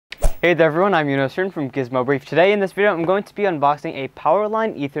Hey there everyone, I'm Untitled from Gizmo Brief. Today in this video I'm going to be unboxing a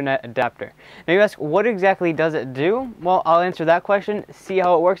Powerline Ethernet Adapter. Now you ask, what exactly does it do? Well, I'll answer that question, see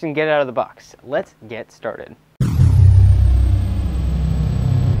how it works, and get it out of the box. Let's get started.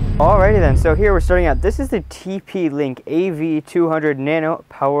 Alrighty then, so here we're starting out. This is the TP-Link AV200 Nano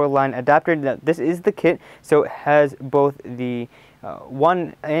Powerline Adapter. Now, this is the kit, so it has both the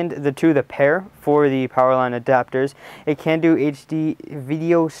 1 and the 2, the pair for the Powerline adapters. It can do HD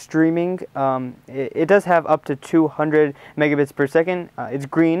video streaming. It does have up to 200 megabits per second. It's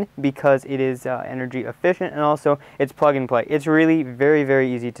green because it is energy efficient, and also it's plug and play. It's really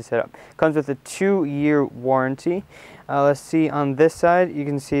very easy to set up. Comes with a 2-year warranty. Let's see on this side, you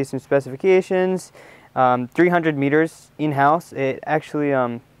can see some specifications. 300 meters in-house. It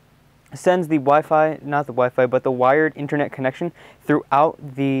actually sends the Wi-Fi, not the Wi-Fi, but the wired internet connection throughout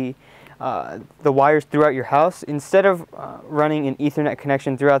the wires throughout your house. Instead of running an Ethernet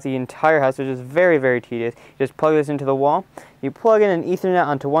connection throughout the entire house, which is very tedious, you just plug this into the wall. You plug in an Ethernet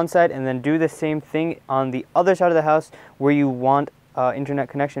onto one side and then do the same thing on the other side of the house where you want internet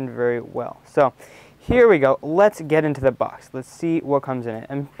connection very well. So here we go. Let's get into the box. Let's see what comes in it.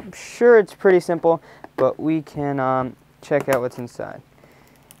 I'm sure it's pretty simple, but we can check out what's inside.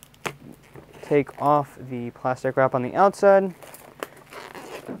 Take off the plastic wrap on the outside,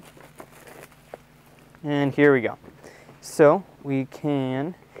 and here we go. So we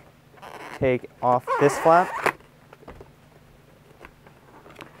can take off this flap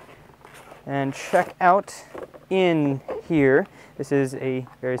and check out in here. This is a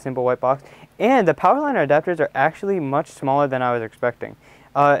very simple white box, and the Powerline adapters are actually much smaller than I was expecting.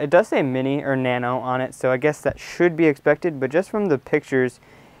 It does say mini or nano on it, so I guess that should be expected, but just from the pictures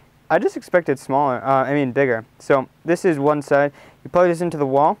I just expected smaller, bigger. So this is one side. You plug this into the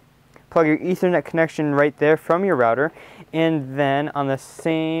wall, plug your Ethernet connection right there from your router, and then on the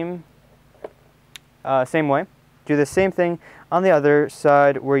same way, do the same thing on the other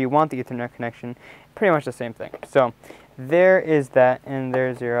side where you want the Ethernet connection. Pretty much the same thing. So there is that, and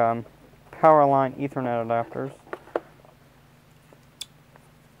there's your Powerline Ethernet adapters.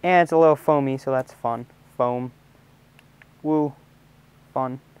 And it's a little foamy, so that's fun. Foam. Woo.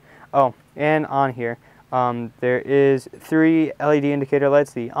 Fun. Oh, and on here, there is 3 LED indicator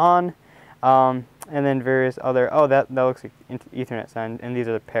lights, the on, and then various other, that looks like Ethernet sign, and these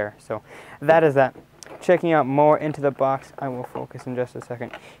are the pair. So that is that. Checking out more into the box, I will focus in just a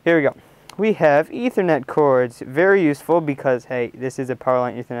second. Here we go. We have Ethernet cords, very useful because, hey, this is a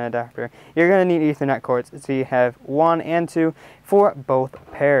Powerline Ethernet adapter. You're going to need Ethernet cords, so you have 1 and 2 for both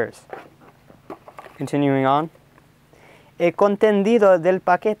pairs. Continuing on. El contenido del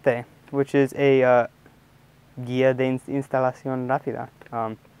paquete, which is a guía de instalación rápida,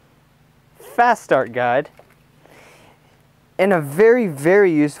 fast start guide, and a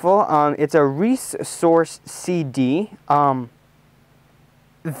very useful. It's a resource CD.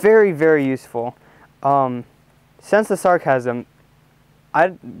 Very useful. Sense the sarcasm.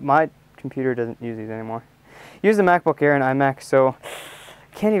 My computer doesn't use these anymore. Use the MacBook Air and iMac, so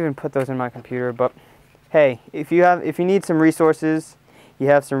can't even put those in my computer, but hey, if you need some resources, you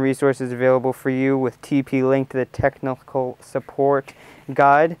have some resources available for you with TP-Link, the technical support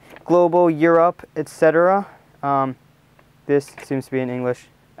guide, global, Europe, etc. This seems to be in English.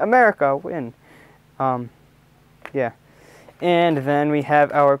 America, win. Yeah. And then we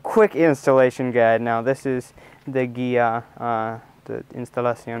have our quick installation guide. Now this is the guía de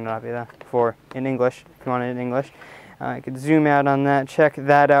instalación rápida in English, if you want it in English. I could zoom out on that, check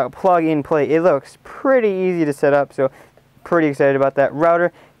that out, plug and play. It looks pretty easy to set up, so pretty excited about that.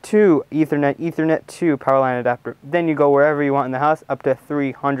 Router to Ethernet to Powerline adapter. Then you go wherever you want in the house, up to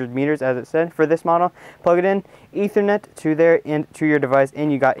 300 meters as it said for this model. Plug it in, Ethernet to there and to your device,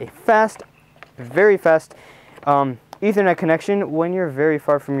 and you got a very fast Ethernet connection when you're very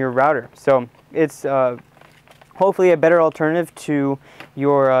far from your router. So it's hopefully a better alternative to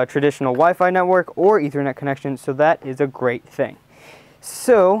your traditional Wi-Fi network or Ethernet connection, so that is a great thing.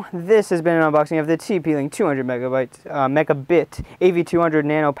 So this has been an unboxing of the TP-Link 200 megabit AV200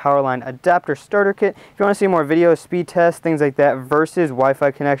 Nano Powerline Adapter Starter Kit. If you want to see more videos, speed tests, things like that, versus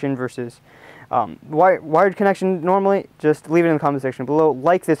Wi-Fi connection versus wired connection normally, just leave it in the comment section below,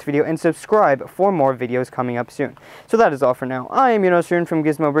 like this video, and subscribe for more videos coming up soon. So that is all for now. I am Untitled from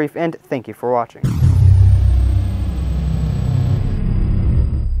Gizmo Brief, and thank you for watching.